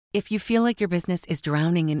If you feel like your business is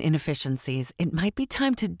drowning in inefficiencies, it might be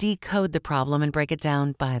time to decode the problem and break it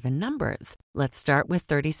down by the numbers. Let's start with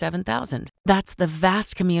 37,000. That's the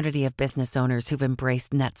vast community of business owners who've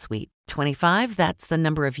embraced NetSuite. 25, that's the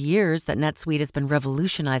number of years that NetSuite has been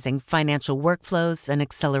revolutionizing financial workflows and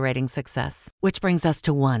accelerating success. Which brings us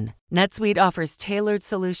to 1. NetSuite offers tailored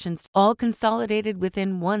solutions, all consolidated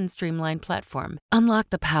within one streamlined platform. Unlock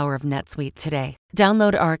the power of NetSuite today.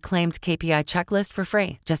 Download our acclaimed KPI checklist for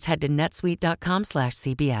free. Just head to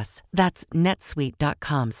netsuite.com/CBS. That's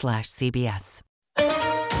netsuite.com/CBS.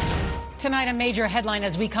 Tonight, a major headline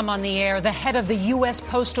as we come on the air. The head of the U.S.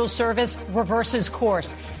 Postal Service reverses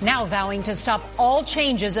course, now vowing to stop all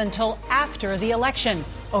changes until after the election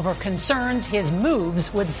over concerns his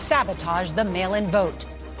moves would sabotage the mail-in vote.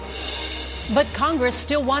 But Congress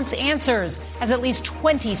still wants answers, as at least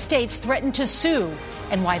 20 states threaten to sue,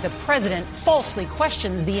 and why the president falsely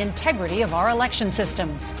questions the integrity of our election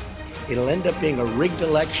systems. It'll end up being a rigged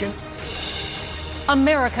election.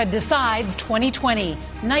 America Decides 2020,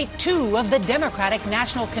 night 2 of the Democratic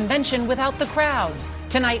National Convention without the crowds.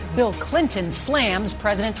 Tonight, Bill Clinton slams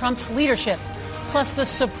President Trump's leadership. Plus the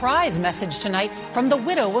surprise message tonight from the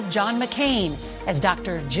widow of John McCain, as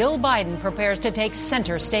Dr. Jill Biden prepares to take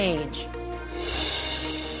center stage.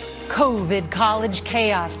 COVID college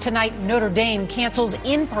chaos. Tonight, Notre Dame cancels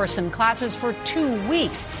in-person classes for 2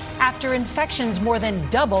 weeks after infections more than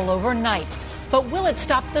double overnight. But will it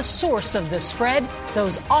stop the source of the spread,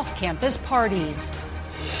 those off-campus parties?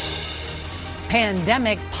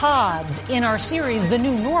 Pandemic pods. In our series, The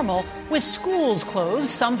New Normal, with schools closed,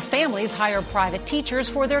 some families hire private teachers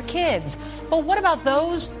for their kids. But what about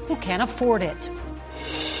those who can't afford it?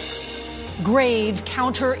 Grave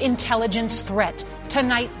counterintelligence threat.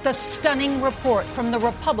 Tonight, the stunning report from the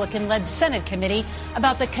Republican-led Senate committee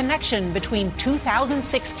about the connection between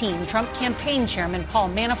 2016 Trump campaign chairman Paul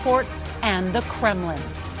Manafort and the Kremlin.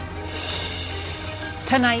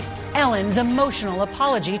 Tonight, Ellen's emotional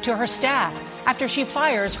apology to her staff after she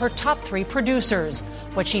fires her top 3 producers,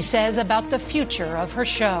 what she says about the future of her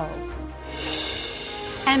show.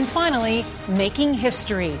 And finally, making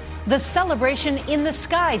history. The celebration in the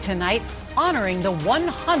sky tonight, honoring the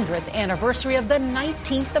 100th anniversary of the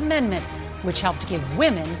 19th Amendment, which helped give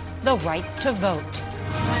women the right to vote.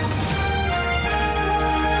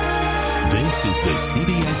 This is the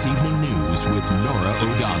CBS Evening News with Norah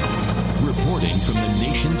O'Donnell, reporting from the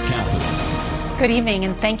nation's capital. Good evening,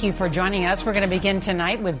 and thank you for joining us. We're going to begin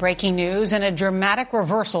tonight with breaking news and a dramatic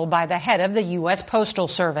reversal by the head of the U.S. Postal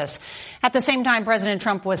Service. At the same time, President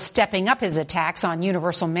Trump was stepping up his attacks on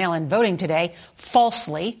universal mail-in voting today,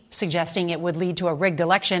 falsely suggesting it would lead to a rigged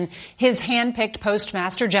election. His hand-picked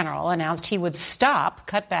Postmaster General announced he would stop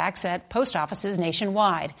cutbacks at post offices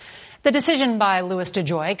nationwide. The decision by Louis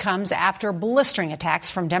DeJoy comes after blistering attacks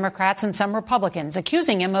from Democrats and some Republicans,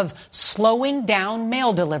 accusing him of slowing down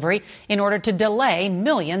mail delivery in order to delay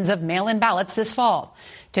millions of mail-in ballots this fall.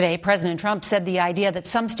 Today, President Trump said the idea that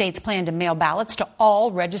some states plan to mail ballots to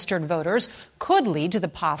all registered voters could lead to the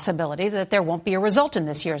possibility that there won't be a result in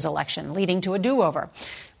this year's election, leading to a do-over.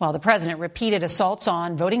 While the president repeated assaults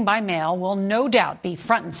on voting by mail will no doubt be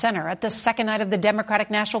front and center at the second night of the Democratic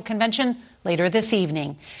National Convention later this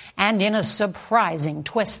evening. And in a surprising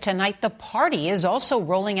twist tonight, the party is also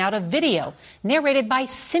rolling out a video narrated by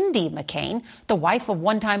Cindy McCain, the wife of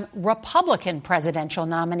one-time Republican presidential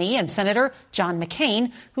nominee and Senator John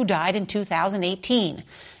McCain, who died in 2018.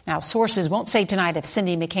 Now, sources won't say tonight if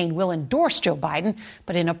Cindy McCain will endorse Joe Biden,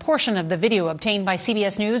 but in a portion of the video obtained by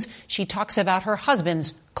CBS News, she talks about her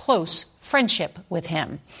husband's close friendship with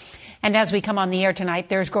him. And as we come on the air tonight,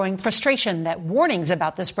 there's growing frustration that warnings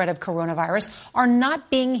about the spread of coronavirus are not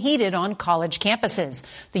being heeded on college campuses.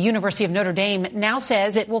 The University of Notre Dame now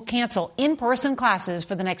says it will cancel in-person classes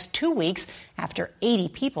for the next 2 weeks after 80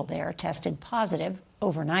 people there tested positive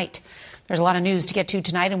overnight. There's a lot of news to get to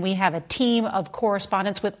tonight, and we have a team of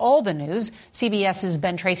correspondents with all the news. CBS's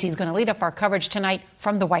Ben Tracy is going to lead up our coverage tonight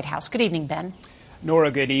from the White House. Good evening, Ben.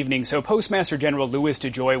 Norah, good evening. So Postmaster General Louis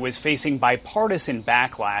DeJoy was facing bipartisan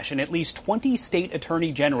backlash, and at least 20 state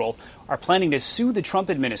attorney generals are planning to sue the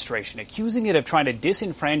Trump administration, accusing it of trying to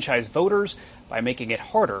disenfranchise voters by making it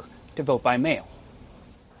harder to vote by mail.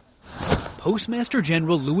 Postmaster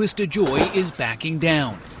General Louis DeJoy is backing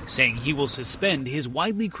down, saying he will suspend his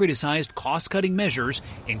widely criticized cost-cutting measures,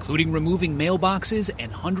 including removing mailboxes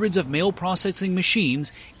and hundreds of mail processing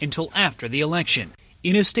machines, until after the election.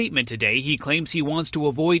 In a statement today, he claims he wants to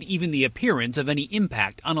avoid even the appearance of any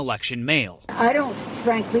impact on election mail. I don't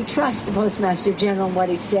frankly trust the Postmaster General and what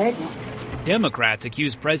he said. Democrats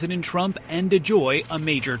accuse President Trump and DeJoy, a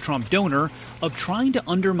major Trump donor, of trying to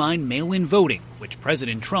undermine mail-in voting, which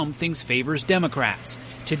President Trump thinks favors Democrats.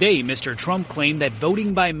 Today, Mr. Trump claimed that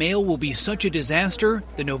voting by mail will be such a disaster,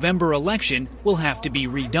 the November election will have to be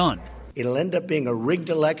redone. It'll end up being a rigged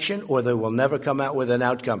election, or they will never come out with an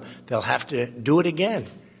outcome. They'll have to do it again.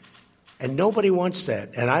 And nobody wants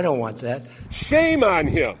that, and I don't want that. Shame on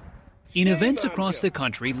him. In events across the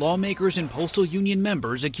country, lawmakers and postal union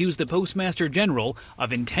members accuse the Postmaster General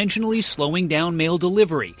of intentionally slowing down mail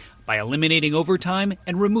delivery by eliminating overtime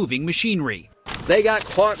and removing machinery. They got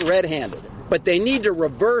caught red-handed, but they need to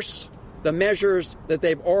reverse the measures that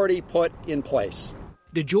they've already put in place.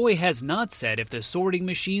 DeJoy has not said if the sorting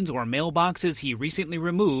machines or mailboxes he recently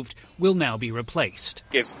removed will now be replaced.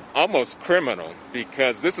 It's almost criminal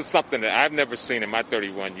because this is something that I've never seen in my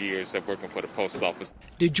 31 years of working for the post office.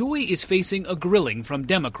 DeJoy is facing a grilling from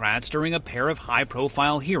Democrats during a pair of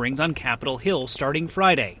high-profile hearings on Capitol Hill starting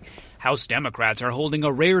Friday. House Democrats are holding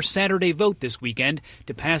a rare Saturday vote this weekend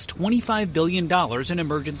to pass $25 billion in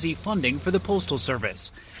emergency funding for the Postal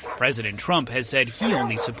Service. President Trump has said he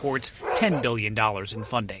only supports $10 billion in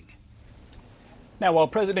funding. Now, while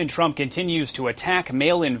President Trump continues to attack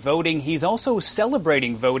mail-in voting, he's also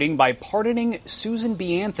celebrating voting by pardoning Susan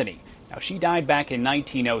B. Anthony. Now, she died back in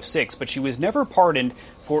 1906, but she was never pardoned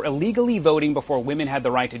for illegally voting before women had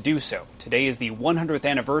the right to do so. Today is the 100th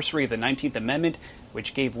anniversary of the 19th Amendment,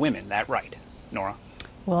 which gave women that right. Nora?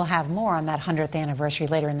 We'll have more on that 100th anniversary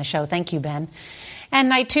later in the show. Thank you, Ben. And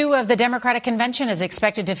night two of the Democratic Convention is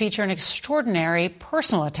expected to feature an extraordinary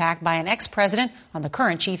personal attack by an ex-president on the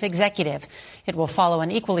current chief executive. It will follow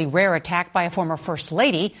an equally rare attack by a former first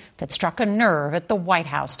lady that struck a nerve at the White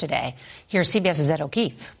House today. Here's CBS's Ed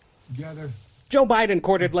O'Keefe. Joe Biden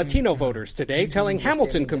courted Latino voters today, telling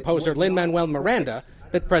Hamilton composer Lin-Manuel Miranda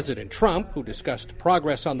that President Trump, who discussed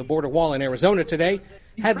progress on the border wall in Arizona today,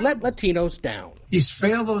 had let Latinos down. He's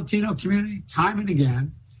failed the Latino community time and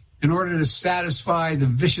again in order to satisfy the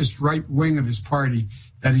vicious right wing of his party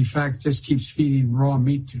that, in fact, just keeps feeding raw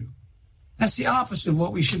meat to. That's the opposite of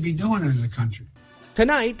what we should be doing in the country.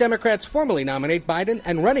 Tonight, Democrats formally nominate Biden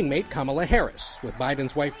and running mate Kamala Harris, with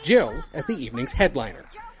Biden's wife Jill as the evening's headliner.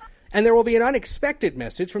 And there will be an unexpected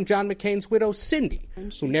message from John McCain's widow, Cindy,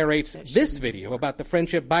 who narrates this video about the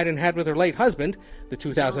friendship Biden had with her late husband, the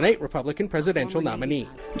 2008 Republican presidential nominee.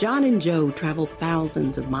 John and Joe traveled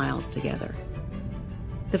thousands of miles together.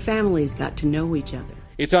 The families got to know each other.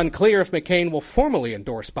 It's unclear if McCain will formally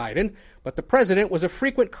endorse Biden, but the president was a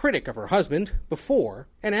frequent critic of her husband before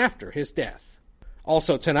and after his death.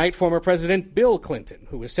 Also tonight, former President Bill Clinton,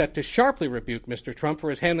 who is set to sharply rebuke Mr. Trump for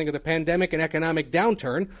his handling of the pandemic and economic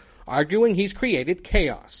downturn, arguing he's created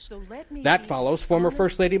chaos. That follows former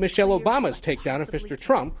First Lady Michelle Obama's takedown of Mr.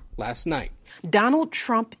 Trump last night. Donald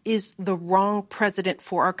Trump is the wrong president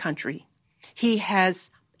for our country. He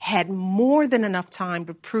has had more than enough time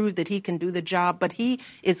to prove that he can do the job, but he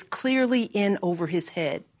is clearly in over his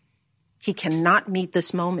head. He cannot meet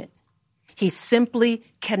this moment. He simply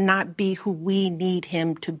cannot be who we need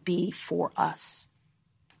him to be for us.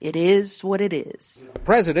 It is what it is. The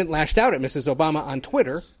president lashed out at Mrs. Obama on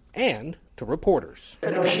Twitter and to reporters. I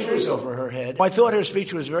know she was over her head. I thought her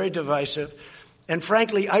speech was very divisive. And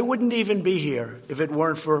frankly, I wouldn't even be here if it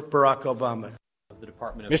weren't for Barack Obama.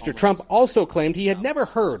 Mr. Trump also claimed he had never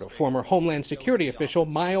heard of former Homeland Security official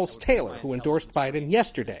Miles Taylor, who endorsed Biden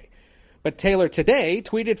yesterday. But Taylor today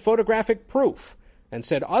tweeted photographic proof and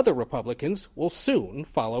said other Republicans will soon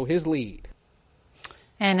follow his lead.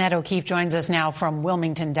 And Ed O'Keefe joins us now from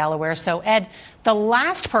Wilmington, Delaware. So, Ed, the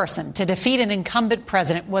last person to defeat an incumbent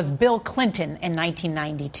president was Bill Clinton in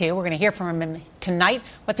 1992. We're going to hear from him tonight.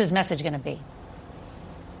 What's his message going to be?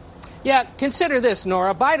 Yeah, consider this,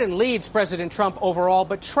 Nora. Biden leads President Trump overall,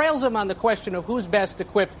 but trails him on the question of who's best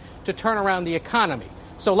equipped to turn around the economy.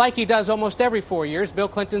 So like he does almost every 4 years, Bill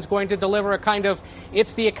Clinton's going to deliver a kind of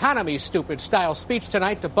it's the economy stupid style speech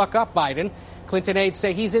tonight to buck up Biden. Clinton aides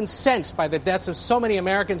say he's incensed by the deaths of so many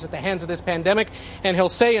Americans at the hands of this pandemic, and he'll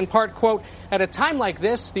say in part, quote, at a time like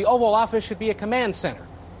this, the Oval Office should be a command center.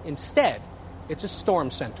 Instead, it's a storm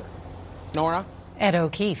center. Nora? Ed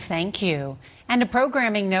O'Keefe, thank you. And a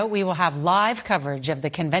programming note, we will have live coverage of the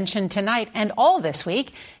convention tonight and all this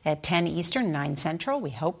week at 10 Eastern, 9 Central.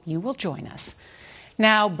 We hope you will join us.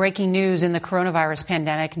 Now, breaking news in the coronavirus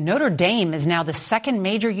pandemic. Notre Dame is now the second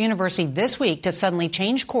major university this week to suddenly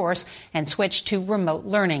change course and switch to remote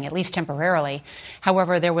learning, at least temporarily.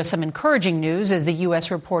 However, there was some encouraging news as the U.S.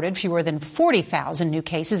 reported fewer than 40,000 new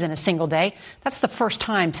cases in a single day. That's the first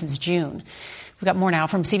time since June. We've got more now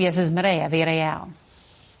from CBS's Mireya Villarreal.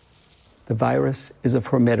 The virus is a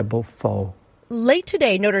formidable foe. Late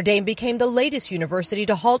today, Notre Dame became the latest university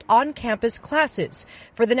to halt on-campus classes.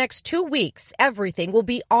 For the next 2 weeks, everything will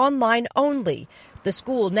be online only. The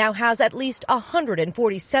school now has at least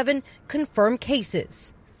 147 confirmed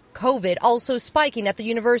cases. COVID also spiking at the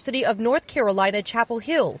University of North Carolina, Chapel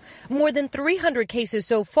Hill. More than 300 cases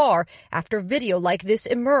so far after video like this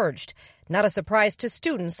emerged. Not a surprise to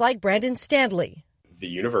students like Brandon Stanley. The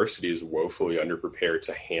university is woefully underprepared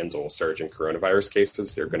to handle surging coronavirus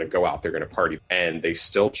cases. They're going to go out, they're going to party, and they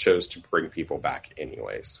still chose to bring people back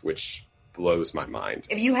anyways, which blows my mind.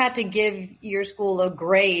 If you had to give your school a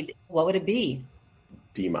grade, what would it be?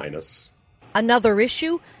 D-. Another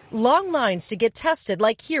issue, long lines to get tested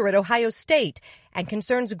like here at Ohio State, and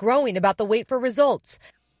concerns growing about the wait for results.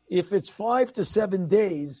 If it's 5 to 7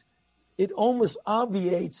 days, it almost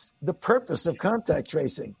obviates the purpose of contact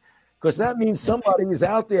tracing. Because that means somebody is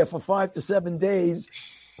out there for 5 to 7 days,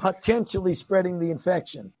 potentially spreading the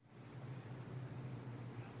infection.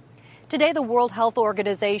 Today, the World Health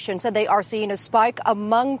Organization said they are seeing a spike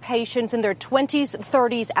among patients in their 20s,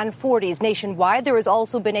 30s, and 40s. Nationwide, there has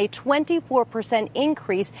also been a 24%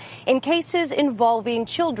 increase in cases involving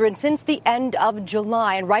children since the end of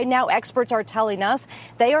July. And right now, experts are telling us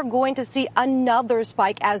they are going to see another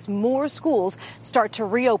spike as more schools start to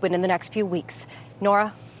reopen in the next few weeks.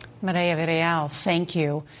 Nora? Maria Villarreal, thank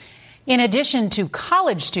you. In addition to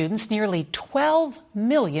college students, nearly 12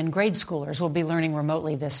 million grade schoolers will be learning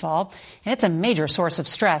remotely this fall. And it's a major source of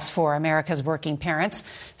stress for America's working parents.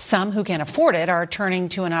 Some who can afford it are turning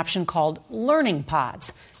to an option called Learning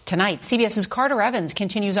Pods. Tonight, CBS's Carter Evans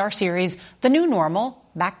continues our series, The New Normal,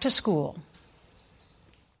 Back to School.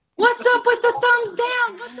 What's up with the thumbs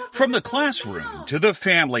down? From the classroom to the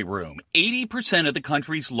family room, 80% of the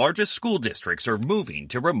country's largest school districts are moving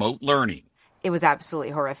to remote learning. It was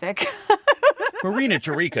absolutely horrific. Marina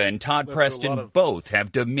Chirica and Todd Preston both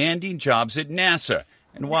have demanding jobs at NASA.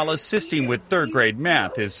 And while assisting with third-grade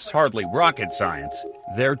math is hardly rocket science,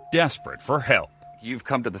 they're desperate for help. You've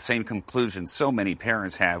come to the same conclusion so many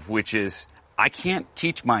parents have, which is, I can't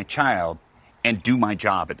teach my child and do my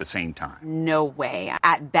job at the same time. No way.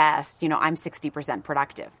 At best, I'm 60%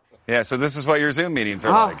 productive. Yeah, so this is what your Zoom meetings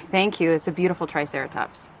are like. Thank you. It's a beautiful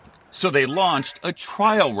Triceratops. So they launched a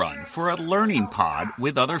trial run for a learning pod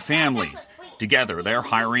with other families. Together, they're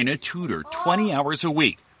hiring a tutor 20 hours a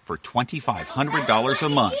week for $2,500 a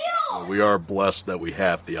month. We are blessed that we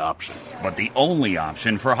have the options. But the only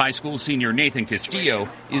option for high school senior Nathan Castillo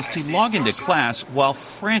is to log into class while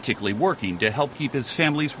frantically working to help keep his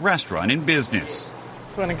family's restaurant in business.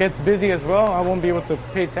 When it gets busy as well, I won't be able to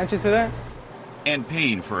pay attention to that. And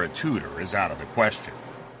paying for a tutor is out of the question.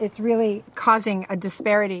 It's really causing a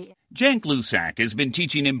disparity. Jen Glusak has been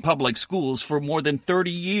teaching in public schools for more than 30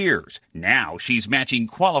 years. Now she's matching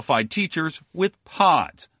qualified teachers with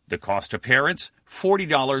pods. The cost to parents,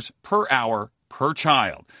 $40 per hour per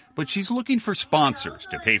child. But she's looking for sponsors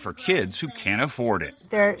to pay for kids who can't afford it.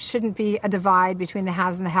 There shouldn't be a divide between the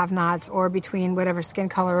haves and the have-nots or between whatever skin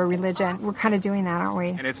color or religion. We're kind of doing that, aren't we?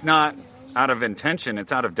 And it's not out of intention,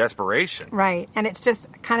 it's out of desperation. Right. And it's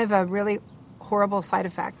just kind of a really horrible side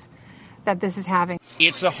effect that this is having.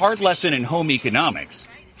 It's a hard lesson in home economics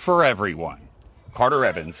for everyone. Carter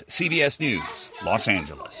Evans, CBS News, Los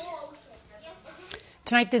Angeles.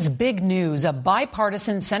 Tonight, this big news. A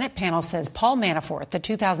bipartisan Senate panel says Paul Manafort, the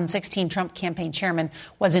 2016 Trump campaign chairman,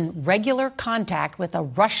 was in regular contact with a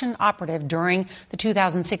Russian operative during the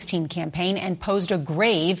 2016 campaign and posed a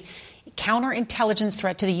grave counterintelligence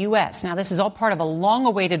threat to the U.S. Now, this is all part of a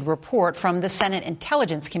long-awaited report from the Senate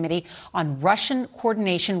Intelligence Committee on Russian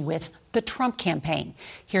coordination with the Trump campaign.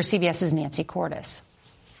 Here's CBS's Nancy Cordes.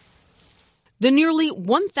 The nearly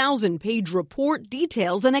 1,000-page report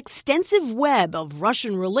details an extensive web of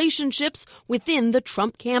Russian relationships within the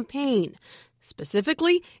Trump campaign.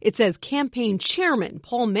 Specifically, it says campaign chairman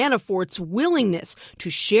Paul Manafort's willingness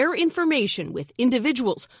to share information with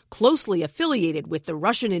individuals closely affiliated with the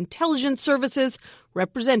Russian intelligence services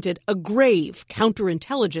represented a grave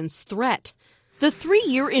counterintelligence threat. The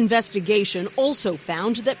 3-year investigation also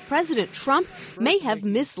found that President Trump may have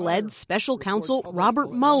misled special counsel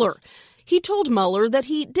Robert Mueller. He told Mueller that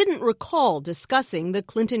he didn't recall discussing the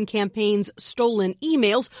Clinton campaign's stolen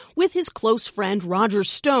emails with his close friend Roger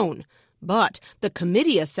Stone. But the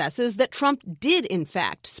committee assesses that Trump did, in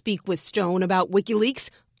fact, speak with Stone about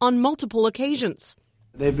WikiLeaks on multiple occasions.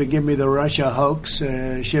 They've been giving me the Russia hoax,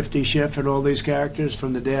 Shifty Schiff, and all these characters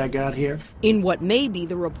from the day I got here. In what may be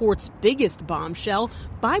the report's biggest bombshell,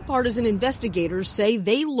 bipartisan investigators say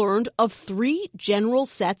they learned of 3 general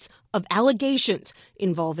sets of allegations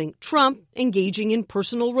involving Trump engaging in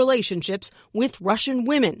personal relationships with Russian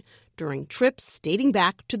women during trips dating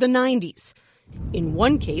back to the 90s. In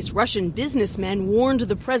one case, Russian businessmen warned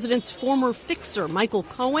the president's former fixer, Michael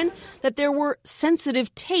Cohen, that there were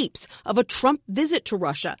sensitive tapes of a Trump visit to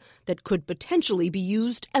Russia that could potentially be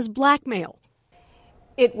used as blackmail.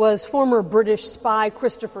 It was former British spy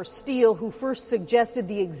Christopher Steele who first suggested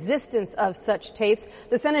the existence of such tapes.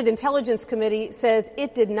 The Senate Intelligence Committee says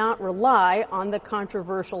it did not rely on the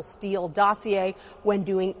controversial Steele dossier when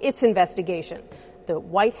doing its investigation. The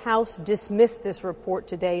White House dismissed this report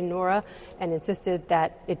today, Nora, and insisted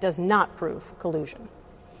that it does not prove collusion.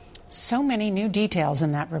 So many new details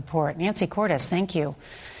in that report. Nancy Cordes, thank you.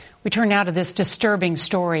 We turn now to this disturbing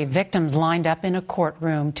story. Victims lined up in a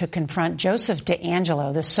courtroom to confront Joseph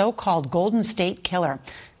DeAngelo, the so-called Golden State Killer,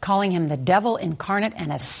 calling him the devil incarnate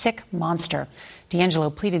and a sick monster.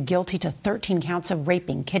 DeAngelo pleaded guilty to 13 counts of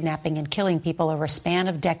raping, kidnapping, and killing people over a span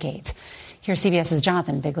of decades. Here's CBS's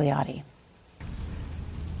Jonathan Vigliotti.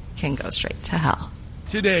 Can go straight to hell.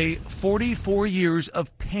 Today, 44 years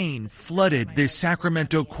of pain flooded this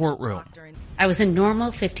Sacramento courtroom. I was a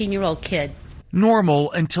normal 15-year-old kid.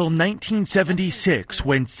 Normal until 1976,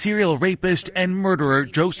 when serial rapist and murderer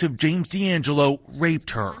Joseph James DeAngelo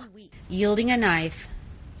raped her. Yielding a knife,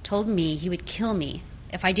 told me he would kill me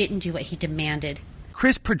if I didn't do what he demanded.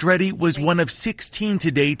 Chris Pedretti was one of 16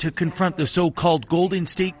 today to confront the so-called Golden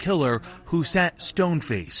State Killer who sat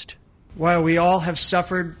stone-faced. While we all have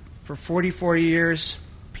suffered for 44 years,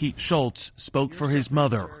 Pete Schultz spoke for his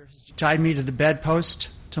mother. Tied me to the bedpost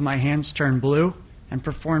till my hands turned blue and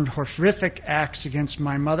performed horrific acts against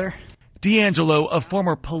my mother. DeAngelo, a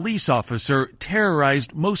former police officer,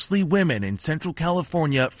 terrorized mostly women in Central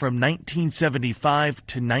California from 1975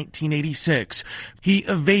 to 1986. He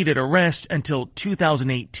evaded arrest until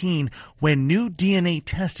 2018, when new DNA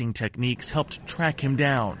testing techniques helped track him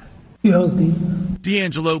down.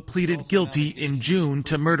 DeAngelo pleaded guilty in June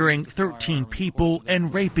to murdering 13 people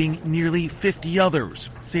and raping nearly 50 others,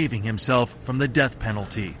 saving himself from the death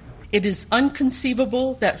penalty. It is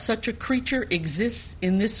inconceivable that such a creature exists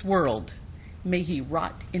in this world. May he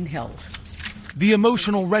rot in hell. The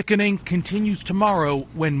emotional reckoning continues tomorrow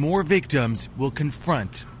when more victims will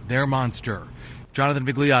confront their monster. Jonathan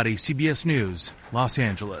Vigliotti, CBS News, Los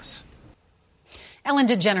Angeles. Ellen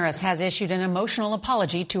DeGeneres has issued an emotional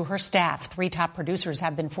apology to her staff. 3 top producers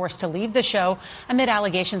have been forced to leave the show amid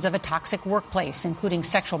allegations of a toxic workplace, including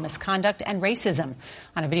sexual misconduct and racism.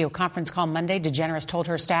 On a video conference call Monday, DeGeneres told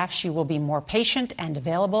her staff she will be more patient and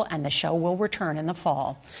available, and the show will return in the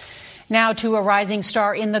fall. Now to a rising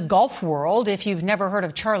star in the golf world. If you've never heard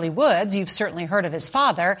of Charlie Woods, you've certainly heard of his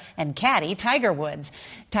father and caddy, Tiger Woods.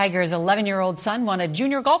 Tiger's 11-year-old son won a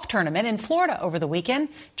junior golf tournament in Florida over the weekend.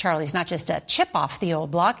 Charlie's not just a chip off the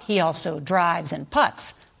old block, he also drives and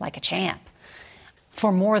putts like a champ.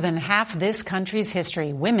 For more than half this country's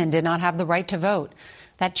history, women did not have the right to vote.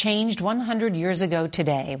 That changed 100 years ago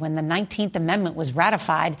today when the 19th Amendment was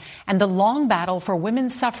ratified and the long battle for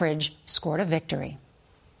women's suffrage scored a victory.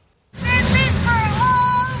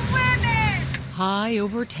 High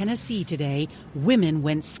over Tennessee today, women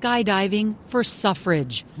went skydiving for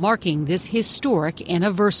suffrage, marking this historic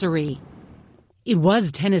anniversary. It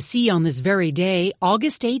was Tennessee on this very day,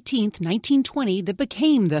 August 18, 1920, that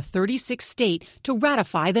became the 36th state to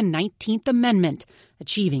ratify the 19th Amendment,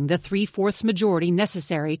 achieving the 3/4 majority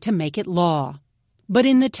necessary to make it law. But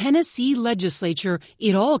in the Tennessee legislature,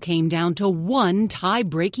 it all came down to one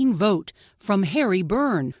tie-breaking vote from Harry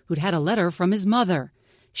Byrne, who'd had a letter from his mother.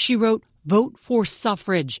 She wrote, "Vote for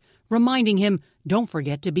suffrage," reminding him, "Don't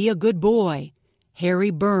forget to be a good boy."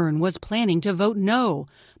 Harry Byrne was planning to vote no,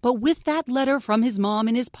 but with that letter from his mom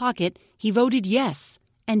in his pocket, he voted yes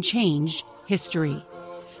and changed history.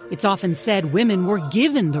 It's often said women were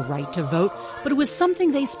given the right to vote, but it was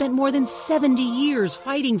something they spent more than 70 years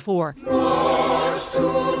fighting for.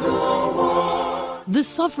 The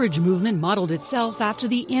suffrage movement modeled itself after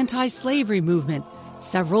the anti-slavery movement.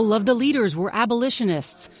 Several of the leaders were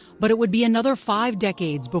abolitionists, but it would be another 5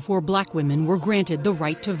 decades before black women were granted the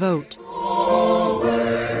right to vote.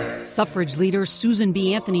 Suffrage leader Susan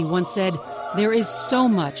B. Anthony once said, "There is so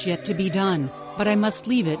much yet to be done, but I must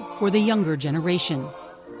leave it for the younger generation."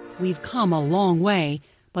 We've come a long way,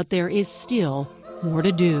 but there is still more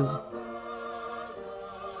to do.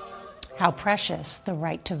 How precious the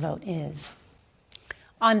right to vote is.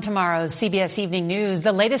 On tomorrow's CBS Evening News,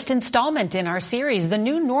 the latest installment in our series, The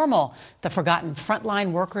New Normal, the forgotten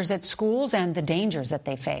frontline workers at schools and the dangers that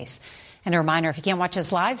they face. And a reminder, if you can't watch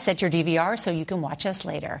us live, set your DVR so you can watch us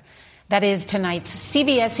later. That is tonight's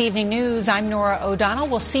CBS Evening News. I'm Nora O'Donnell.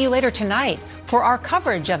 We'll see you later tonight for our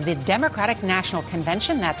coverage of the Democratic National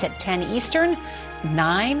Convention. That's at 10 Eastern,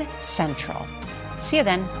 9 Central. See you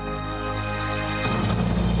then.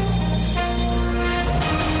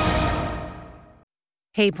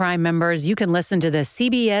 Hey, Prime members, you can listen to the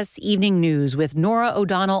CBS Evening News with Norah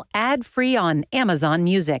O'Donnell ad-free on Amazon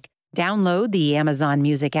Music. Download the Amazon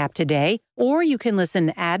Music app today, or you can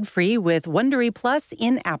listen ad-free with Wondery Plus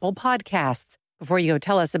in Apple Podcasts. Before you go,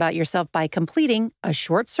 tell us about yourself by completing a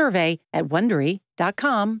short survey at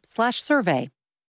Wondery.com/survey.